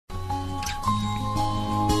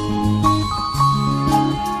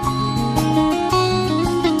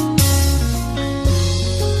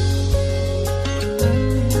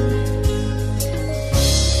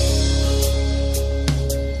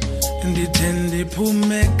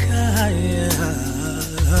ndiphume ekhaya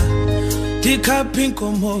ndikhaphe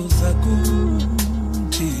inkomo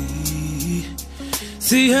zakuthi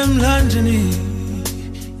siye emlanjeni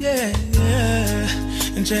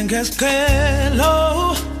njengesiqhelo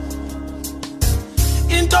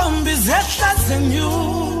intombi zehla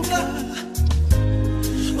zenyuka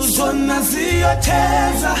zona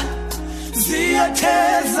ziyotheza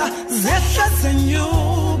zehla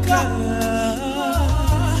zenyuka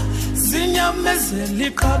zinyamezela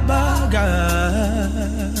iqabaka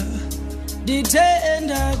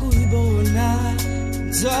ndithenda kuyibona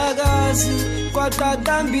zwakazi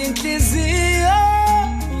kwaqaqamba inhliziyo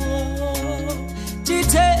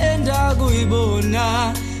ndithenda kuyibona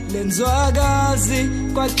lenzwakazi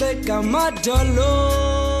kwaxeka amadolo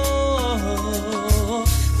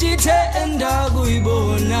ndithenda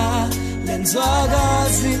kuyibona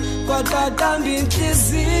lenzwakazi kwaqaqamba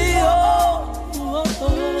inhliziyo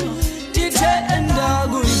ndithenda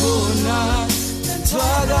kuyibona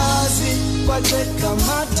lenzwakazi kwaxeka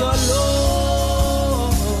amadolo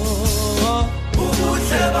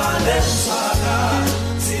ubuhle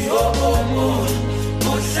balenzwakazi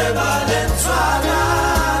ubuhle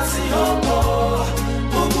balenzwakazi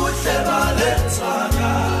ubuhle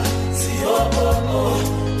balenzwakazi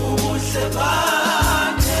ubuhle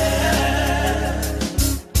bakhe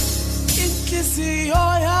inhliziyo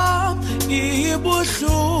yami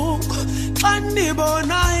ibuhlungu xa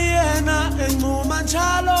ndibona yena encuma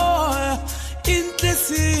njalo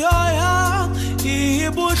inhliziyo yami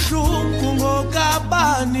ibuhlungu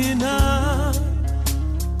ngokabani na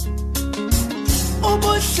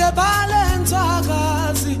ubuhle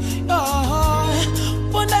balenzwakazi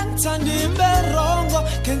bunenza ndimberongo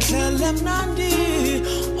ngendlela emnandi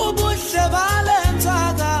ubuhle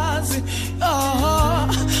balenzwakazi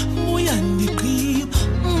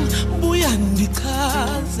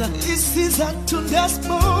buyandichaza isizathu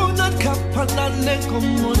ndiyasibona ndikhampanane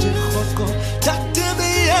ngomonje rhoko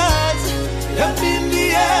ndadebeyazi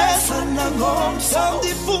yamindiyesa nangomso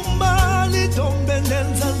ndifumane intombi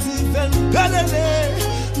endenza nzive ndiphelele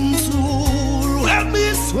nzulu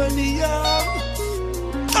emisweni yam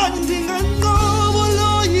xa ndinganqobo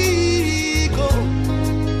loyiko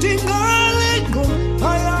ndingalengo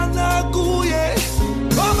phayana kuye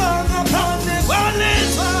ngoba ngaphandle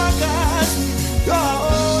kwalenzwakazi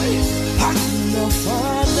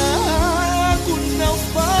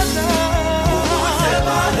akunafana ubuhle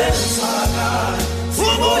balenzwakazi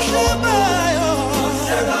ubuhle bayo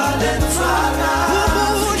ubuhle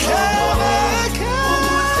balenzwakazi ubuhle bakhe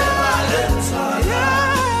ubuhle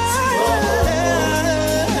balenzwakazi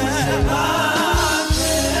ubuhle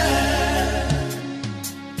bakhe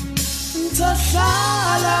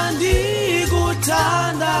ngizohlala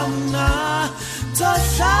ndikuthanda mna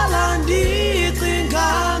ngizohlala ndicinga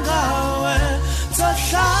ngawe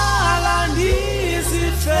ngizohlala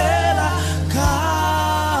ndizifela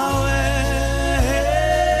ngawe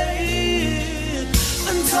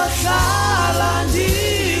ngizohlala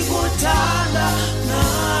ndikuthanda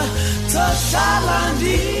ngizohlala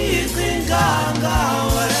ndicinga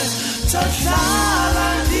ngawe ngizohlala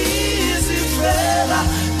ndizifela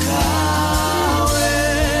ngawe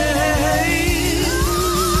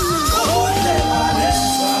ubuhle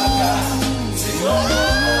balenzwakazi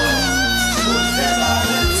ubuhle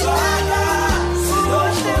balenzwakazi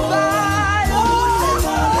ubuhle bayo ubuhle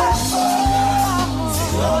balenzwakazi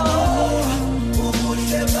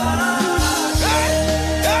ubuhle bakhe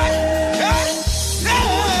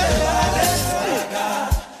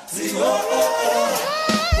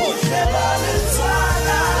ubuhle balenzwakazi ubuhle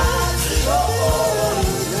balenzwakazi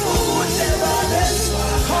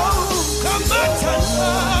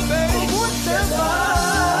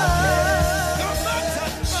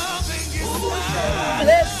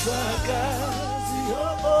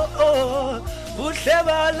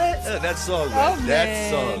that song, man. That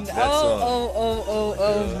song.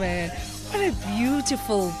 Man. What a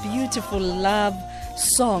beautiful love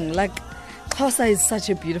song. Like, Xhosa is such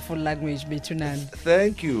a beautiful language, Betunan.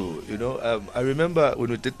 Thank you. I remember when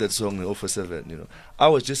we did that song in 047, I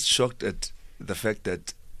was just shocked at the fact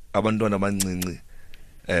that abantwana abancinci,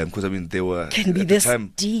 because they were can be at this the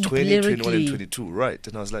time deep 20, lyrically. 21 and 22, right?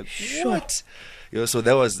 And I was like, Sure. what? So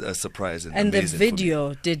that was a surprise and the amazing for me.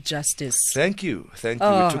 video did justice. Thank you. We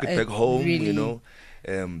took it back home, really, we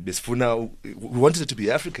wanted it to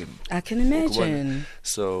be African. I can imagine.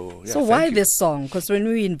 So why this song? Because when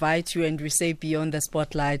we invite you and we say Beyond the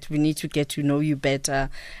Spotlight, we need to get to know you better.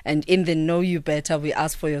 And in the know you better, we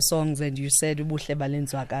ask for your songs, and you said Ubuhle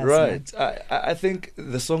Balenzwakazi. Right. I think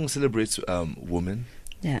the song celebrates women.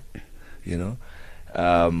 Yeah.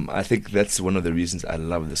 I think that's one of the reasons I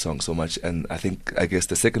love the song so much. And I guess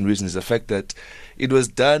the second reason is the fact that it was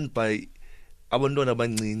done by abantwana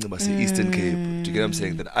abancinci base-Eastern Cape. Do you get what I'm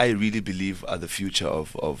saying? That I really believe are the future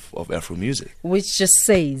of Afro music. Which just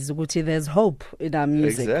says, Guti, there's hope in our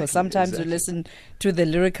music. Exactly, Because sometimes you listen to the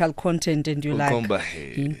lyrical content and you're like,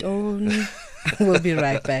 "Intoni." We'll be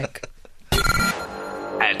right back.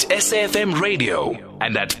 At SAFM Radio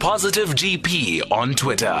and at Positive GP on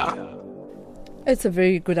Twitter. It's a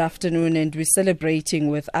very good afternoon, and we're celebrating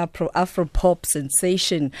with Afro-pop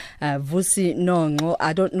sensation Vusi Nongxo.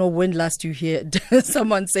 I don't know when last you heard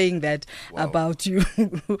someone saying that about you.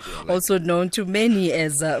 Also known to many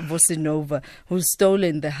as Vusi Nova, who's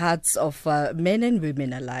stolen the hearts of men and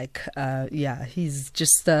women alike. He's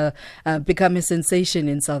just become a sensation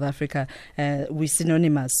in South Africa. We're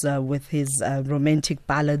synonymous with his romantic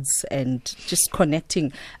ballads and just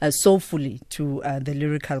connecting soulfully to the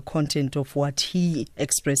lyrical content of what he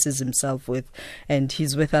expresses himself with. And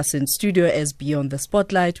he's with us in studio as Beyond the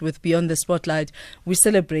Spotlight. With Beyond the Spotlight, we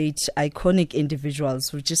celebrate iconic individuals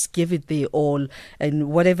who just give it their all and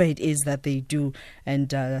whatever it is that they do.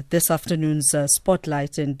 And this afternoon's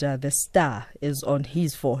spotlight and the star is on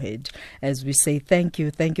his forehead as we say thank you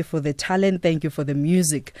for the talent, thank you for the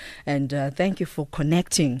music, and thank you for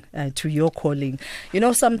connecting to your calling. You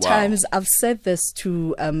know, sometimes I've said this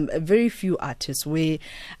to very few artists where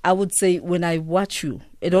I would say when I watch you,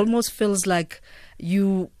 it almost feels like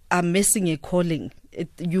you are missing a calling.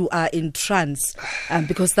 You are in trance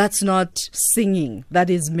because that's not singing,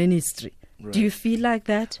 that is ministry. Right. Do you feel like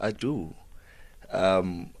that? I do.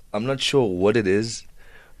 I'm not sure what it is,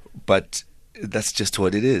 but that's just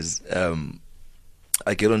what it is.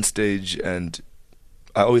 I get on stage and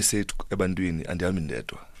I always say to ebantwini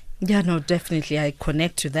andiyami. Yeah, no, definitely. I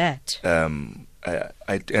connect to that. I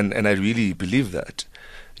really believe that.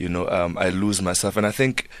 You know, I lose myself. And I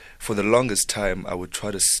think for the longest time, I would try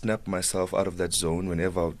to snap myself out of that zone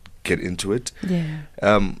whenever I would get into it. Yeah.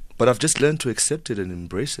 But I've just learned to accept it and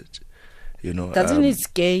embrace it. You know, doesn't it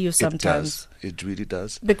scare you sometimes? It really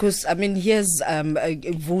does. Because I mean, here's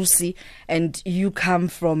Vusi, and you come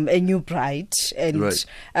from a new bride, and right.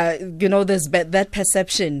 You know, there's that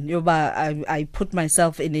perception. I put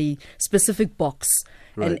myself in a specific box.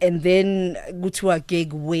 Right. And then go to a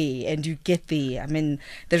gig way and you get there. I mean,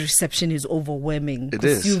 the reception is overwhelming. It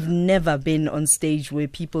is. You've never been on stage where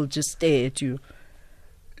people just stare at you.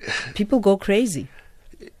 People go crazy.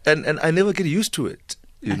 And I never get used to it.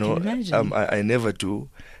 You know, can imagine. I never do.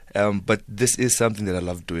 But this is something that I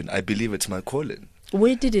love doing. I believe it's my calling.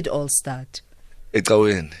 Where did it all start? It's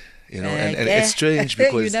going, you know, and it's strange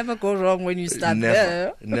because you never go wrong when you start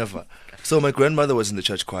Never. So my grandmother was in the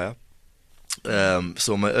church choir.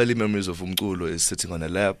 So my early memories of umculo is sitting on a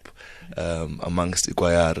lap amongst the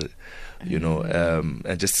choir, you know,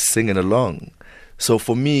 and just singing along. So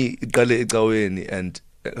for me, and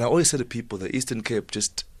I always say to people, the Eastern Cape,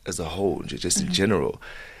 just as a whole, just in general,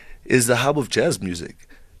 is the hub of jazz music,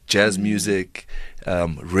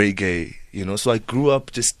 reggae, you know. So I grew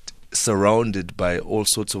up just surrounded by all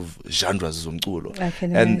sorts of genres of umculo. I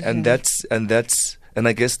can imagine. And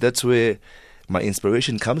I guess that's where my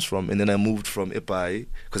inspiration comes from. And then I moved from Epai,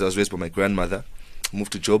 because I was raised by my grandmother,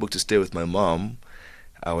 moved to Joburg to stay with my mom.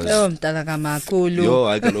 I was I look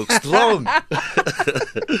strong.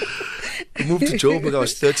 Moved to Joburg. I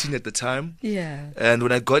was 13 at the time. Yeah. And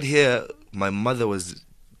when I got here, my mother was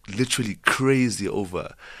literally crazy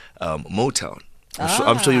over Motown.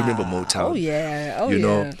 I'm sure you remember Motown. Oh yeah. You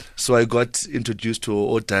know, so I got introduced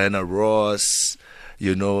to Diana Ross.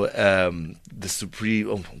 You know, the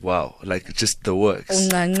Supreme, like just the works. You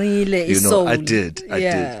know, I did.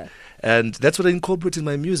 And that's what I incorporate in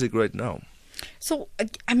my music right now. So,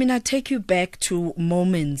 I mean, I take you back to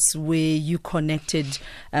moments where you connected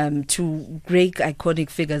to great iconic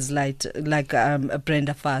figures like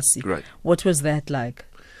Brenda Fassie. Right. What was that like?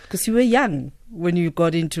 Because you were young when you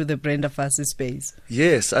got into the Brenda Fassie space.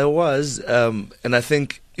 Yes, I was. And I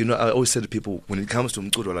think, you know, I always say to people, when it comes to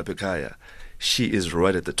Mculo Lapekaya, she is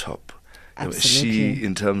right at the top. Absolutely. She,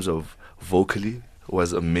 in terms of vocally,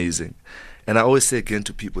 was amazing. And I always say again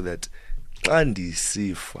to people that I want to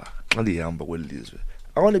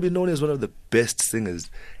be known as one of the best singers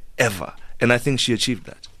ever. And I think she achieved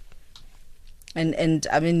that. And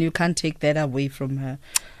I mean, you can't take that away from her.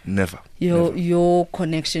 Never. Your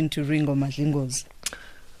connection to Ringo Madlingo's.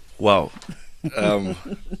 Wow.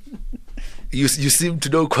 You seem to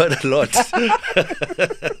know quite a lot.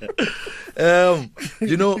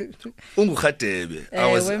 You know,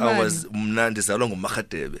 I was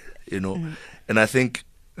you know, and I think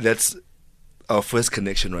that's our first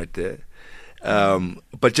connection right there.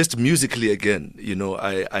 But just musically again, you know,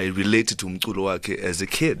 I related to umculo wakhe as a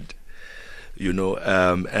kid, you know,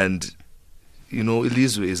 and you know,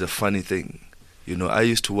 Ilizwe is a funny thing. You know, I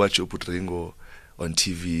used to watch Oputringo on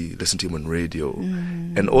TV, listen to him on radio,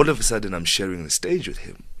 and all of a sudden I'm sharing the stage with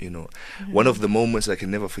him, you know. One of the moments I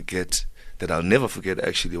can never forget, that I'll never forget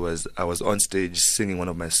actually, was I was on stage singing one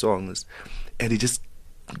of my songs, and he just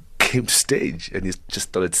came to stage and he just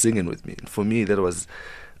started singing with me. And for me, that was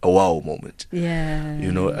a wow moment. Yeah.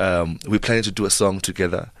 You know, we're planning to do a song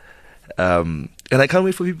together. And I can't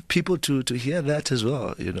wait for people to hear that as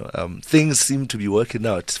well. You know, things seem to be working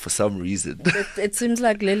out for some reason. It seems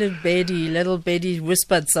like little Betty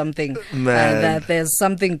whispered something, that there's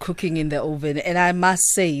something cooking in the oven. And I must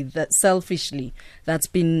say that selfishly, that's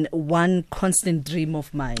been one constant dream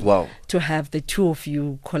of mine. Wow. To have the two of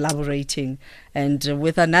you collaborating, and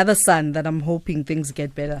with another son that I'm hoping things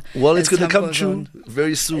get better. Well, it's as going to time come goes true on.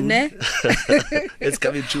 very soon. Ne? It's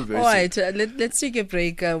coming true very All right, soon. let's take a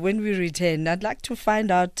break. When we return, I'd like to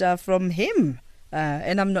find out from him,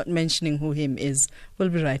 and I'm not mentioning who him is. We'll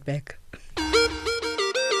be right back.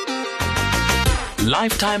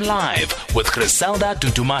 Lifetime Live with Griselda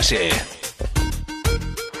Tutumashe.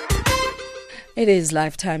 It is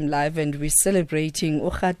Lifetime Live, and we're celebrating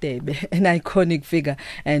Ukhatebe, an iconic figure,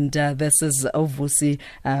 and this is Vusi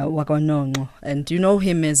Nongxo, and you know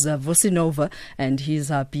him as Vusi Nova, and he's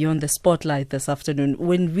Beyond the Spotlight this afternoon.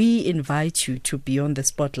 When we invite you to Beyond the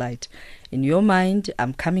Spotlight, in your mind,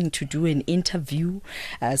 I'm coming to do an interview.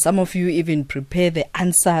 Some of you even prepare the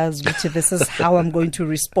answers, which this is how I'm going to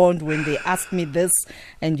respond when they ask me this,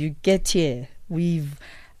 and you get here. We've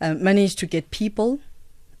managed to get people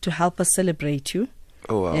to help us celebrate you.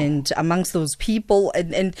 Oh, wow. And amongst those people,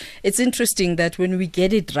 and it's interesting that when we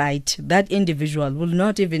get it right, that individual will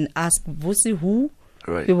not even ask Vusi who.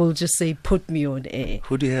 Right. He will just say, put me on air.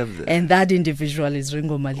 Who do you have there? And that individual is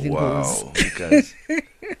Ringo Madlingo's. Wow, guys.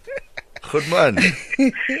 Good man.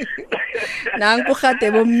 Nanku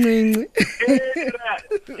Khatebo mncinci.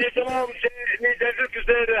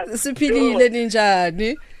 Siphilile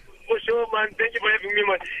ninjani? For sure, man. Thank you for having me,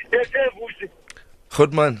 man. Yes, Vusi.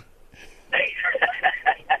 Good man.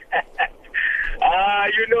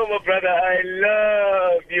 You know, my brother, I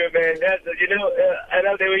love you, man. That's, you know, I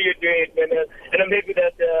love the way you do it, man. And I'm happy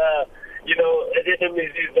that, you know, ZM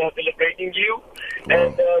is celebrating you. Wow.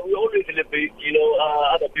 And we always celebrate, you know,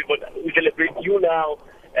 other people. We celebrate you now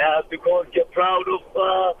because you're proud of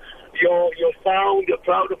your sound. You're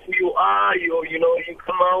proud of who you are. You know, you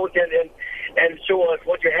come out and show us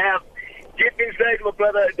what you have. Keep inside, my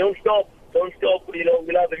brother. Don't stop. Don't stop. You know,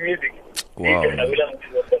 we love the music. Wow. We love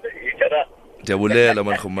each other.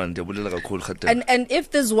 And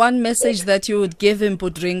if there's one message that you would give him,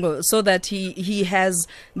 Pudringo, so that he has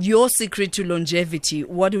your secret to longevity,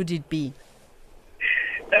 what would it be?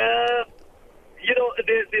 You know,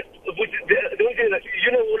 the only thing that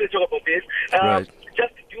you know, we always talk about this. Right.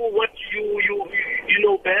 Just do what you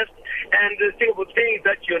know best, and think about things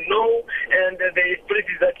that you know, and the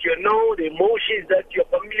places that you know, the emotions that you're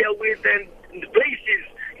familiar with, and the places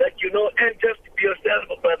that you know, and just be yourself,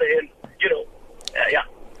 brother. And you know, yeah.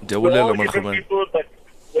 We're all different people, but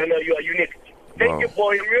when you are unique. Thank you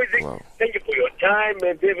for your music. Wow. Thank you for your time,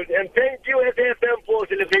 and thank you, SFM, for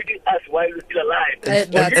celebrating us while we're still alive.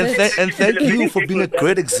 And thank you for being a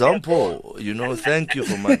great example. You know, thank you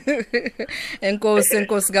for my. Enkosi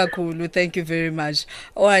kakhulu. Thank you very much.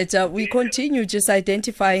 All right, we continue just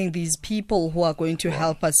identifying these people who are going to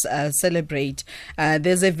help us celebrate.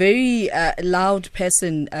 There's a very loud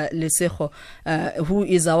person, Lesego, who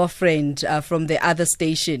is our friend from the other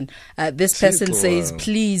station. This person says,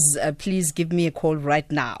 please give me a call right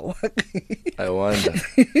now. I wonder.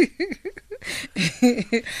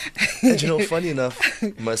 And you know, funny enough,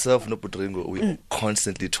 myself and Pudringo, we're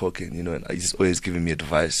constantly talking, you know, and he's always giving me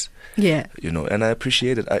advice. Yeah. You know, and I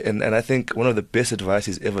appreciate it. And I think one of the best advice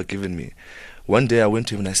he's ever given me. One day I went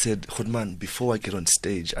to him and I said, Khudman, before I get on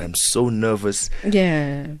stage, I'm so nervous.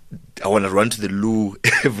 Yeah. I want to run to the loo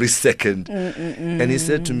every second. And he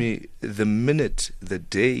said to me, the minute, the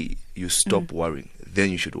day you stop worrying,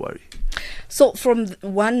 then you should worry. So from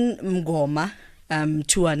one Mngoma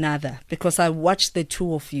to another, because I watched the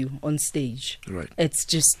two of you on stage. Right.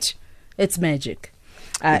 It's magic.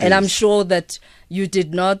 And I'm sure that you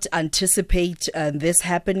did not anticipate this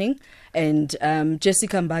happening. And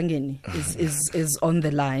Jessica Mbangeni is on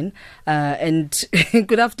the line. And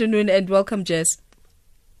good afternoon and welcome, Jess.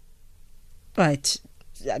 Right.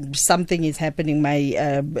 Something is happening.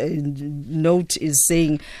 My note is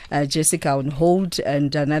saying Jessica on hold,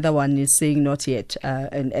 and another one is saying not yet,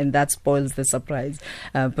 and that spoils the surprise.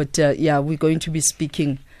 But yeah, we're going to be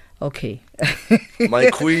speaking Okay.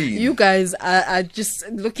 My queen. You guys are just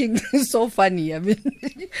looking so funny. I mean,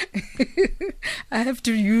 I have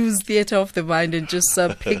to use theater of the mind and just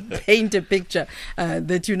paint a picture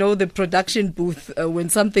that, you know, the production booth, when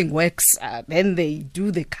something works, then they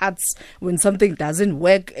do the cuts. When something doesn't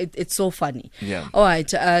work, it's so funny. Yeah. All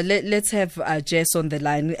right. Let's have Jess on the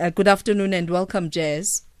line. Good afternoon and welcome,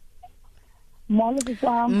 Jess.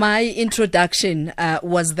 My introduction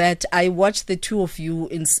was that I watched the two of you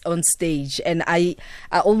on stage, and I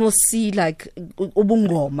almost see like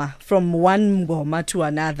ubungoma from one ngoma to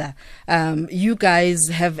another. You guys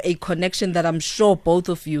have a connection that I'm sure both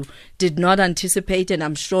of you did not anticipate, and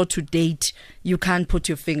I'm sure to date you can't put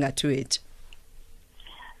your finger to it.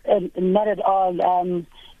 Not at all.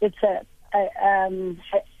 It's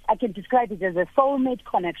I can describe it as a soulmate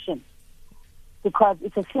connection, because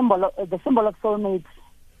it's a symbol, the symbol of soulmates.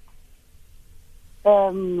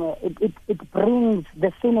 It brings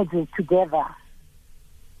the synergies together.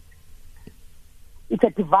 It's a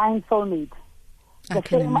divine soulmate. The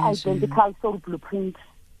same identical soul blueprint.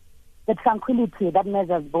 The tranquility that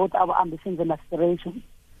measures both our ambitions and aspirations.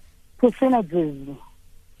 The synergies.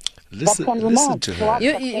 Listen to her.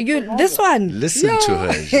 This one. Listen to her.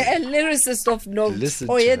 A lyricist of note.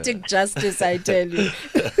 Poetic justice, I tell you.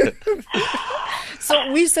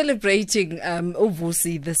 So we're celebrating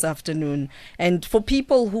Vusi this afternoon, and for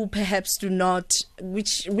people who perhaps do not,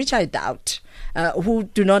 which I doubt, who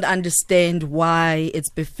do not understand why it's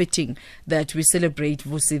befitting that we celebrate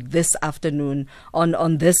Vusi this afternoon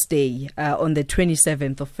on this day, on the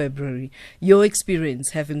 27th of February, your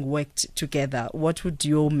experience having worked together, what would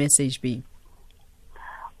your message be?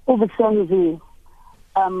 Vusi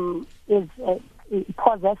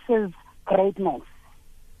possesses greatness.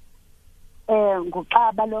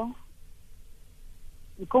 Nguqabalo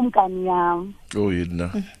ikumkani yam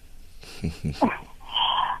yidna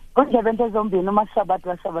undlebente zombini umashabathi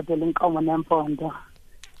washabathela inkomo nempondo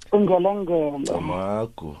ungelengele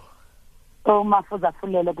amagu umafuza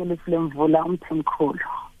fulele kwilifu lemvula umthi mkhulu.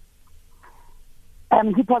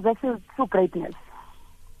 He possesses true greatness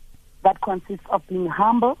that consists of being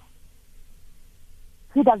humble.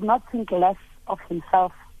 He does not think less of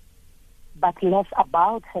himself, but less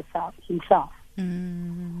about himself.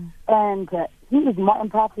 And he is more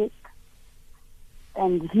empathic,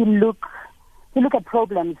 and he look at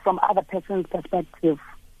problems from other person's perspective,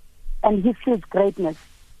 and he sees greatness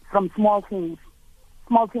from small things.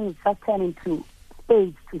 Small things just turn into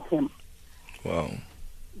spades to him. Wow.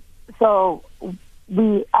 So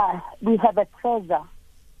we have a treasure,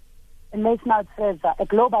 a national treasure, a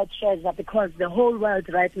global treasure, because the whole world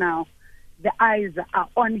right now, the eyes are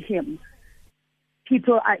on him.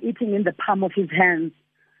 People are eating in the palm of his hands.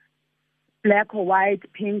 Black or white,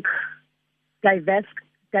 pink, diverse.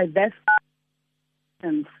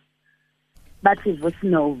 But he's Vusi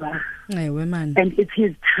Nova. And it's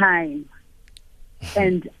his time.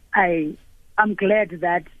 And I'm glad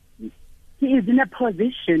that he is in a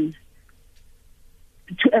position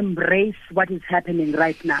to embrace what is happening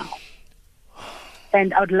right now.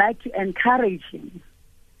 And I would like to encourage him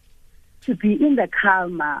to be in the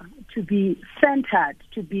calma, to be centered,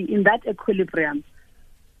 to be in that equilibrium,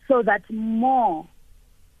 so that more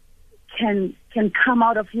can come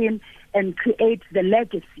out of him and create the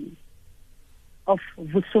legacy of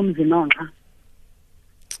Vusi Nongxo.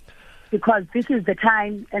 Because this is the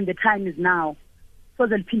time, and the time is now. So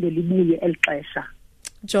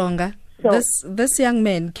Jonga, this young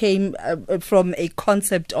man came from a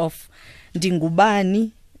concept of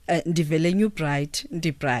Ndingubani, Ndivelenyu bright,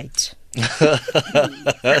 Ndi bright.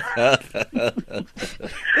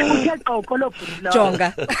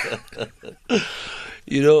 Jonga.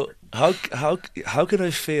 You know, how can I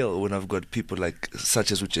fail when I've got people like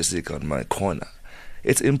such as Jessica on my corner?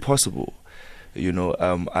 It's impossible. You know,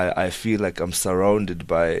 I feel like I'm surrounded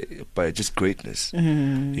by just greatness.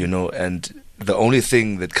 You know, and the only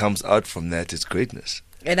thing that comes out from that is greatness.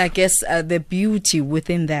 And I guess the beauty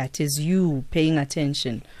within that is you paying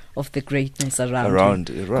attention of the greatness around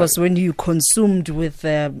you. Because when you consumed with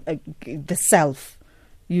the self,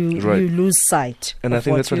 you lose sight. And I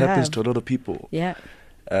think that's what happens have. to a lot of people. Yeah.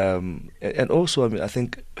 And also, I mean, I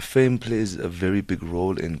think fame plays a very big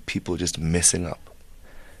role in people just messing up.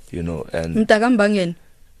 You know, and Mtakambangeni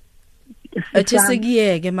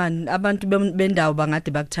achisekiyeke man abantu bendawo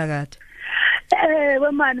bangade bakuthakatha.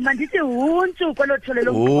 Mandithi huntshu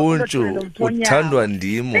kolotholelo uthandwa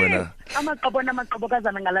ndim wena.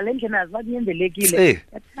 Amaqabokazana ngalale ndlela azibakunyenzelekile.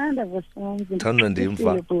 Yathanda Vusi. Thandwa ndim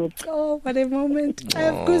fa. Oh, what a moment. I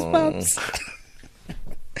have goosebumps.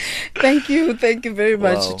 Thank you very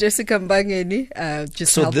much, Wow. Jessica Mbangeni.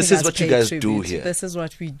 Just So helping this is us what you pay guys tribute. do here. This is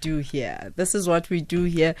what we do here. This is what we do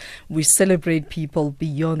here. We celebrate people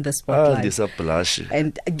beyond the Ah, spotlight. this up blush.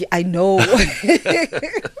 And I know.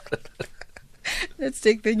 Let's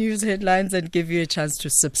take the news headlines and give you a chance to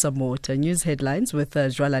sip some water. News headlines with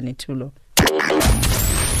Jwalani Tulo.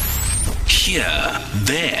 Here,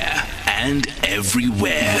 there, and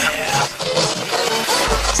everywhere.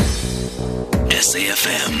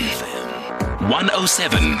 SAFM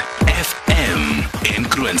 107 FM in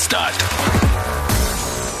Kroonstad.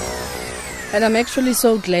 And I'm actually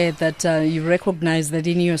so glad that you recognize that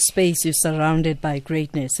in your space you're surrounded by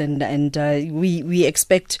greatness, and we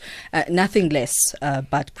expect nothing less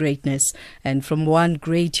but greatness. And from one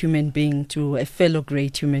great human being to a fellow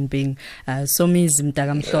great human being, Somizi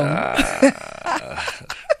Mtakamhlongo.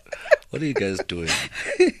 What are you guys doing?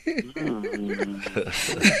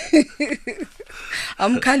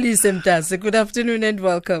 I'm Khalise Mtase. Good afternoon and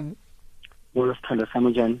welcome. Right,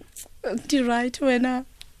 Right, wena.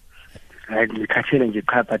 ngikhathele nje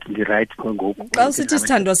cha but right ngoku. Xa usithi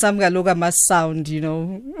isithandwa sami kaloku ama sound, you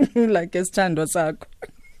know, like isithandwa sakho.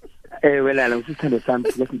 Wela usithando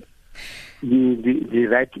sami the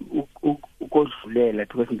right ukodlulela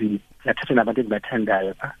because ngiyathatha nabantu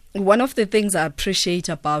engibathandayo pha. One of the things I appreciate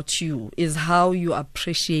about you is how you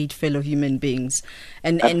appreciate fellow human beings.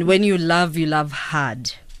 And when you love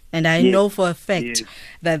hard. And I know for a fact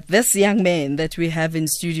that this young man that we have in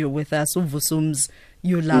studio with us, Uvusums,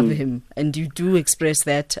 you love him. And you do express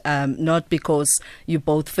that, not because you're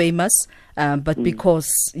both famous, but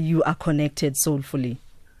because you are connected soulfully.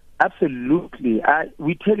 Absolutely.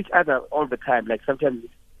 We tell each other all the time. Like sometimes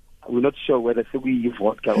we're not sure whether we use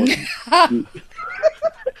vodka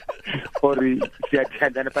or but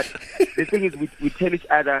the thing is we tell each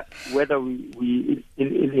other whether we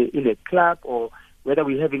in a club or whether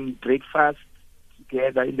we're having breakfast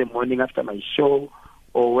together in the morning after my show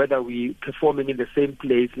or whether we're performing in the same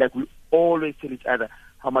place. Like we always tell each other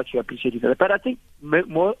how much we appreciate each other. But I think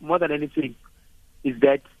more than anything is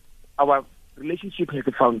that our relationship has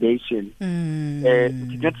a foundation. It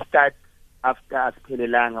did not start after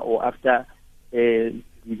Asiphelelanga or after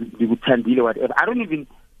Vikuthandile or whatever.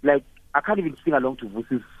 I can't even sing along to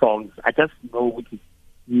Vusi's songs. I just know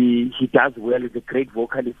he does well. He's a great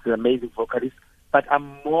vocalist, an amazing vocalist. But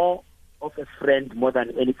I'm more of a friend more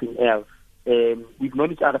than anything else. We've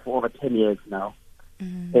known each other for over 10 years now.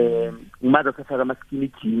 Mother said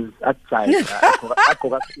skinny jeans outside.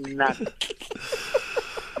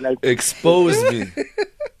 Like expose me.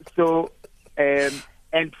 So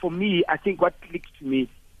and for me, I think what clicked to me,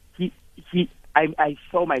 I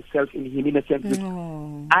saw myself in him in a sense that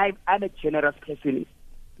I'm a generous person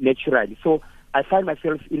naturally. So I find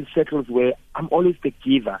myself in circles where I'm always the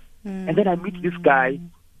giver. And then I meet this guy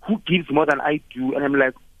who gives more than I do, and I'm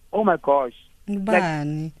like, oh my gosh. Like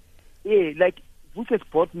Vusi has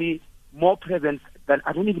bought me more presents than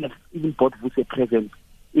I don't even have bought Vusi a present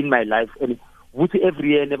in my life. And Vusi every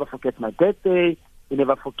year never forgets my birthday. He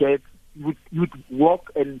never forgets. You would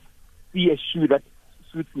walk and see a shoe that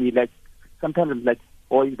suits me. Like sometimes I'm like,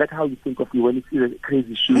 oh, is that how you think of me when you see the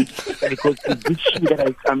crazy shoe? And it goes, this shoe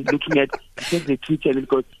that I'm looking at, he takes the picture and it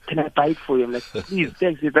goes, can I buy it for you? I'm like, please,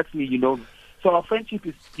 thanks, that's me, you know. So our friendship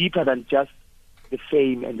is deeper than just the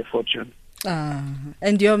fame and the fortune.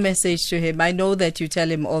 And your message to him, I know that you tell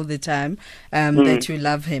him all the time that you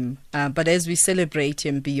love him, but as we celebrate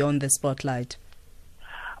him beyond the spotlight.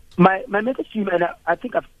 My message to him, and I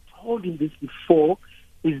think I've told him this before,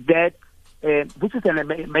 is that this is an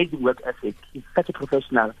amazing work ethic. He's such a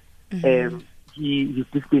professional. He's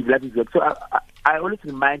disciplined, loves his work. So I always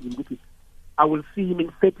remind him, because I will see him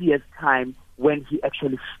in 30 years' time when he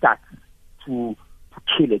actually starts to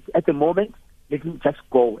kill it. At the moment, let him just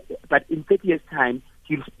go. But in 30 years' time,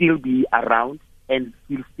 he'll still be around and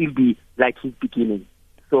he'll still be like his beginning.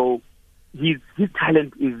 So his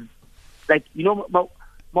talent is like, you know,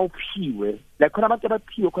 like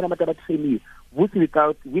training.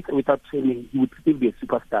 Without training, he would still be a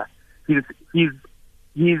superstar. He's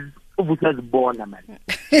Vusi's born, man.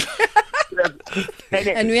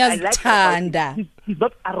 And we are Tanda. He's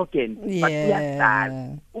not arrogant, but we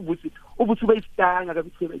are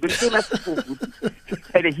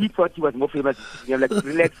and he thought he was more famous. You're like,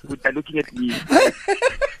 relax, good, looking at me.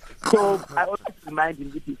 So I always remind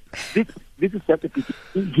him, this is just a pity.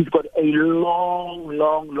 He's got a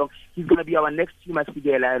long. He's going to be our next Chima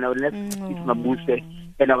Sigela and our next Mabuse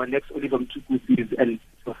and our next Oliver Mchukusis and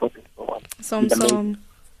so forth and so on. Som.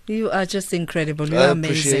 You are just incredible. You I are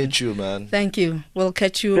amazing. appreciate you, man. Thank you. We'll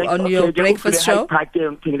catch you on your breakfast show.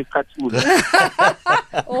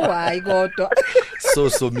 Oh my God.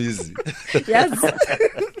 so easy. Yes.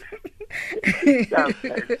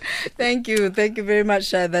 Thank you very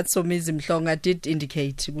much. That's so amazing. I did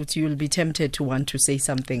indicate that you will be tempted to want to say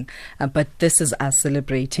something, but this is us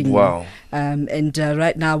celebrating. Wow. And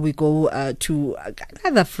right now we go to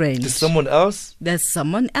another friend. There's someone else.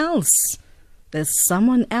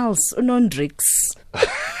 Unondrix.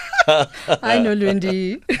 I know,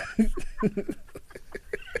 Lundi.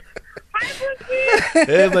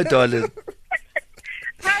 Hey, my darling.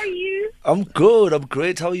 How are you? I'm good. I'm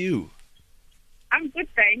great. How are you? I'm good,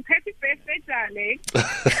 thanks. Happy birthday, darling.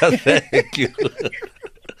 Thank you.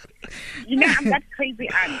 You know, I'm that crazy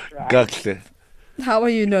aunt, right? Gotcha. How are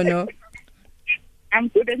you, Nono? I'm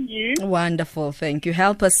good, and you? Wonderful, thank you.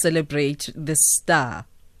 Help us celebrate the star.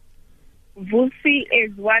 Vusi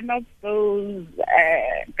is one of those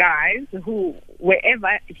guys who,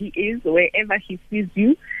 wherever he is, wherever he sees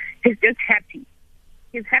you, he's just happy.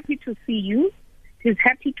 He's happy to see you. He's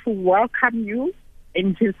happy to welcome you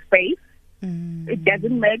in his space. It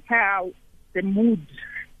doesn't matter the mood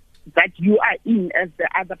that you are in as the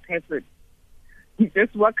other person. He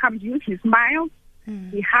just welcomes you. He smiles.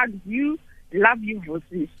 He hugs you. Love you,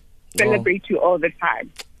 Vusi. Celebrate you all the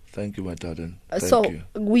time. Thank you, my darling.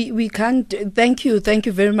 We can't. Thank you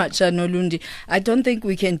very much, Nolundi. I don't think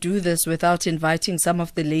we can do this without inviting some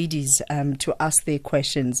of the ladies to ask their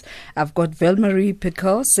questions. I've got Velmarie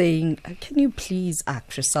Pico saying, "Can you please,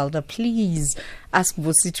 Griselda, please ask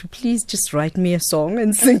Vusi to please just write me a song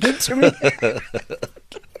and sing it to me."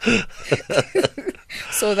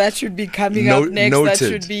 So that should be coming up next. Noted. That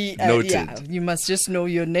should be yeah. You must just know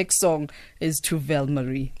your next song is to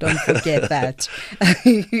Velmarie. Don't forget that.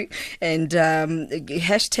 And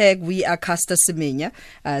hashtag we are Casta Semenya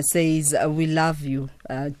says we love you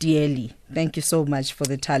dearly. Thank you so much for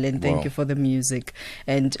the talent. Thank you for the music.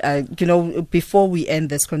 And before we end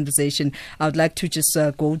this conversation, I would like to just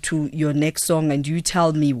go to your next song, and you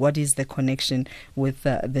tell me what is the connection with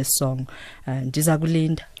this song.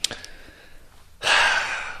 Ndizakulinda.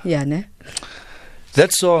 Yeah, ne?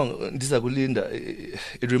 That song, Ndizakulinda,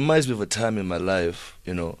 it reminds me of a time in my life,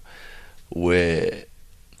 where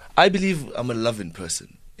I believe I'm a loving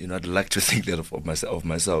person. I'd like to think that of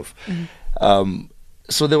myself.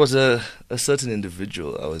 So there was a certain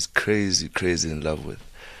individual I was crazy in love with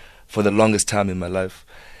for the longest time in my life.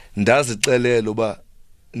 Ndazixelela uba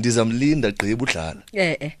ndizamlinda gqiba udlala.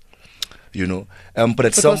 But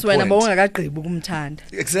at some point,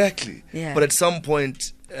 exactly. Yeah. But at some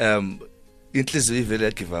point, inhliziyo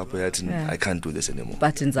ivele give up. I can't do this anymore.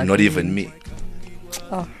 Not even me.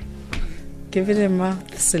 Oh, give it a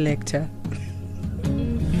mouth selector.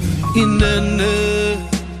 Inene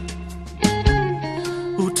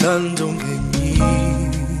uthando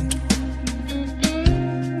ngenyinto.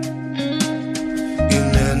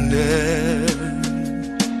 Inene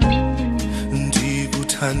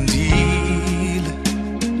ndikuthandile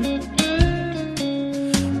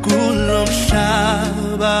kulo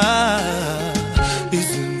mhlaba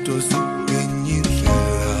izinto zingenye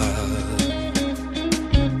indlela.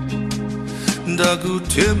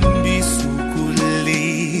 Ndakuthembisa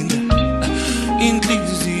ukulinda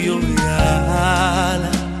inhliziyo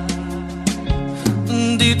yala,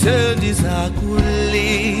 ndithe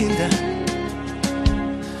ndizakulinda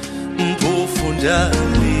mphofu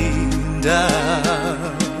ndalinda,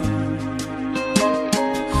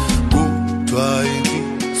 kodwa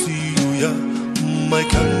inhliziyo yam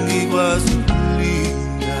ayikangikwazi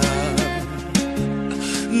ukulinda,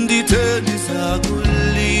 ndithe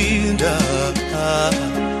ndizakulinda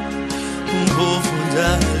mphofu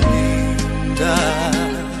ndalinda,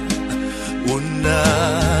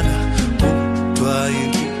 wonana kodwa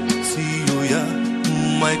inhliziyo yam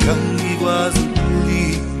ayikangikwazi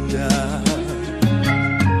ukulinda.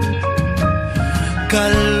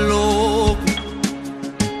 Kaloku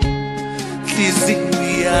inhliziyo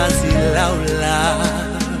iyazilawula,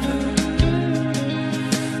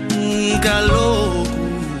 kaloku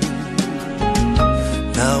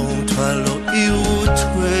nawo umthwalo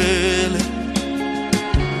iwuthwele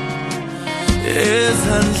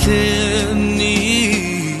ezandleni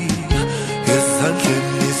zakho,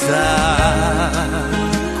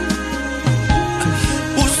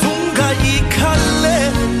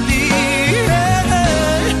 usungayikhaleli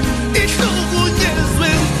ihlukunyezwe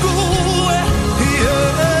nguwe,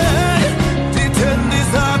 ndithe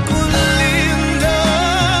ndizakulinda,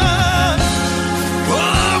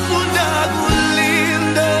 phofu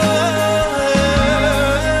ndakulinda,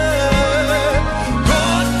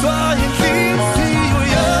 kodwa inhliziyo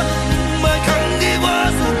yam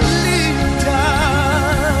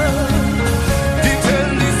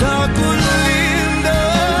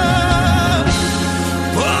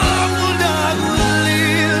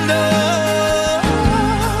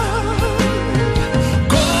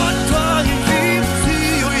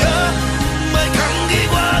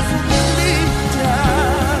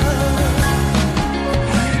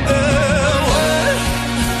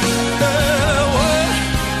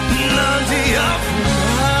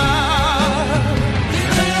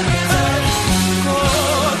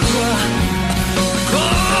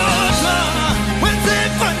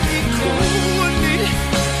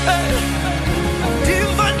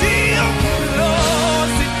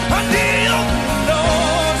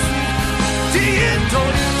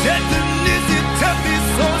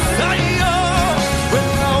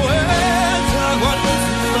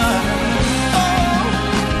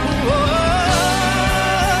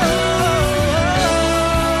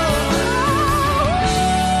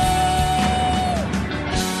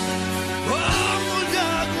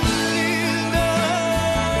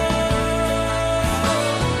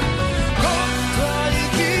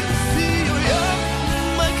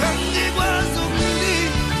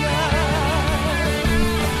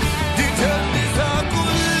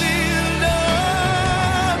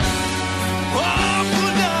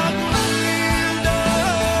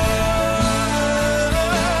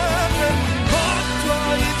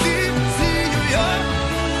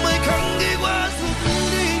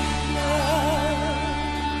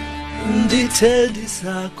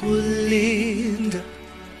Tendisa kulinda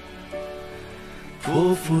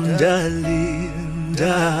Profunda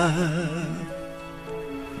linda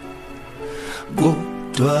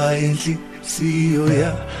Kodwa inhliziyo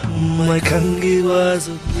yami ayikhange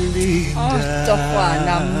ikwazi ukulinda.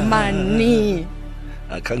 Tofana mani.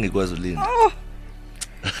 Akhange ikwazi ukulinda.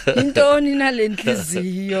 Intoni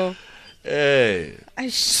nalenhliziyo? Hey,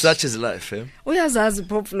 such is life, eh? Uyazazi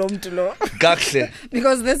pop lo mntu lo. Kahle.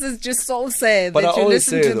 Because this is just so sad But that I you always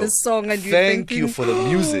listen say to though, the song and you thank thinking, you for the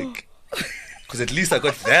music. Because at least I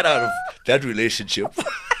got that out of that relationship.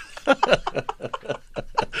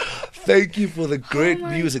 Thank you for the great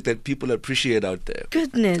music that people appreciate out there.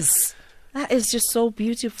 Goodness, that is just so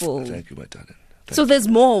beautiful. Thank you, my darling. So there's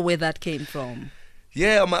more where that came from.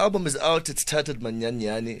 Yeah, my album is out. It's titled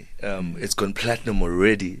Manyanyani. It's gone platinum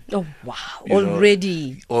already. Oh wow!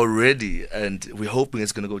 Already. Already, and we're hoping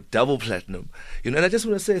it's going to go double platinum. And I just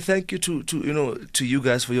want to say thank you to you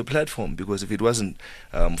guys for your platform, because if it wasn't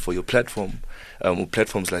for your platform,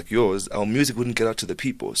 platforms like yours, our music wouldn't get out to the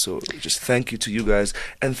people. So just thank you to you guys,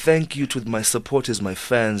 and thank you to my supporters, my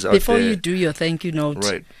fans out there. Before you do your thank you note,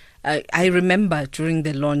 right? I remember during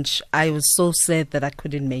the launch, I was so sad that I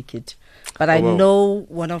couldn't make it. But I know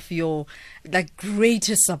one of your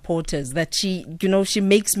greatest supporters, that she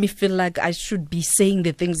makes me feel like I should be saying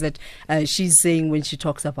the things that she's saying when she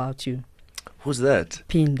talks about you. Who's that?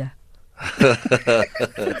 Pinda.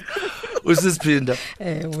 Who's this Pinda?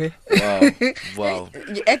 Wow.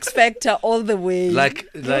 X Factor all the way. Like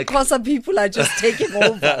Xhosa people are just taking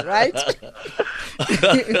over, right?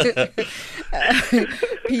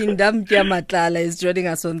 Pinda Mkiamatlala is joining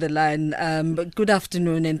us on the line. Good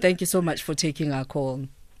afternoon, and thank you so much for taking our call.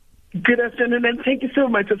 Good afternoon, and thank you so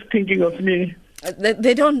much for thinking of me.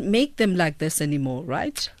 They don't make them like this anymore,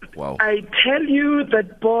 right? Wow. I tell you,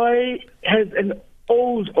 that boy has an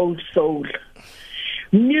old soul.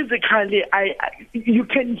 Musically, you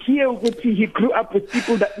can hear what he grew up with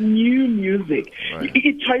people that knew music. Right.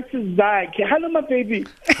 He tries to zag. Hello, my baby.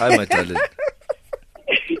 Hi, my darling.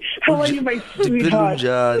 How are you, my sweetheart?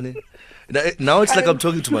 Now it's like I'm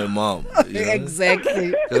talking to my mom.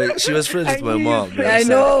 Exactly. She was friends with my mom. I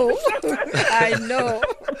know. I know.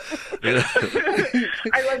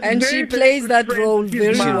 And she plays that role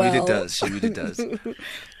very well. She really does.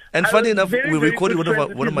 And funny enough, we recorded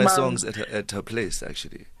one of my songs at her place,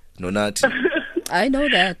 actually. Nonati. I know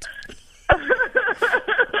that.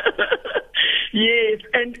 Yes,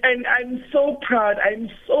 and I'm so proud. I'm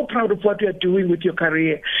so proud of what you're doing with your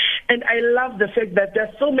career. And I love the fact that there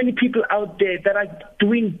are so many people out there that are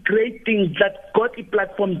doing great things, that got the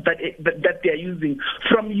platforms that they're using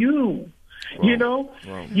from you. Wow.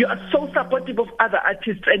 You are so supportive of other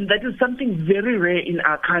artists, and that is something very rare in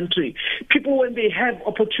our country. People, when they have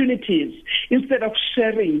opportunities, instead of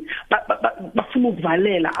sharing, I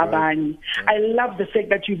love the fact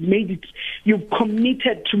that you've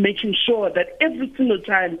committed to making sure that every single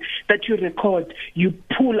time that you record, you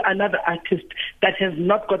pull another artist that has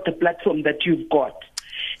not got the platform that you've got.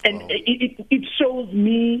 And it shows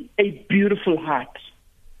me a beautiful heart.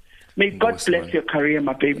 May God bless your career,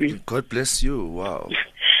 my baby. God bless you. Wow.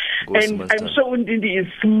 And I'm sure Undindi is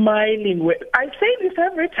smiling. I say this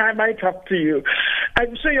every time I talk to you.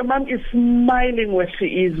 I'm sure your mom is smiling where she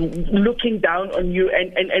is, looking down on you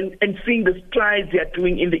and seeing the strides you're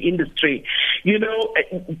doing in the industry.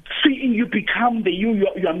 Seeing you become the you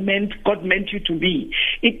God meant you to be.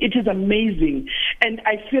 It is amazing. And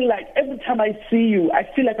I feel like every time I see you, I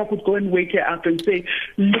feel like I could go and wake her up and say,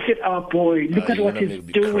 look at our boy, look at what he's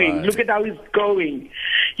doing, look at how he's going.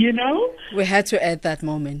 We had to add that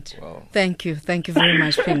moment. Wow. Thank you very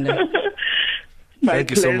much, Pinda. Thank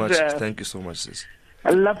you so much. Thank you so much, sis. I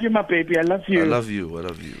love you, my baby. I love you. I love you.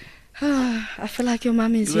 I feel like your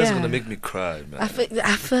mom is here. You guys are gonna make me cry, man.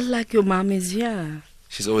 I feel like your mom is here.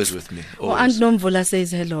 She's always with me. Well, Aunt Nomvula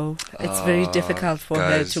says hello. It's very difficult for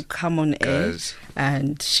her to come on air,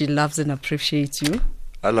 and she loves and appreciates you.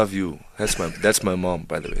 I love you. That's my mom,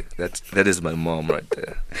 by the way. That is my mom right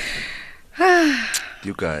there.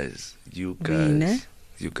 You guys.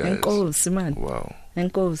 Enkosi, man. Wow.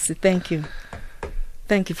 Enkosi, thank you.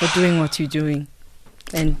 Thank you for doing what you're doing.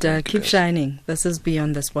 And keep shining. This is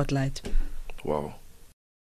Beyond the Spotlight. Wow.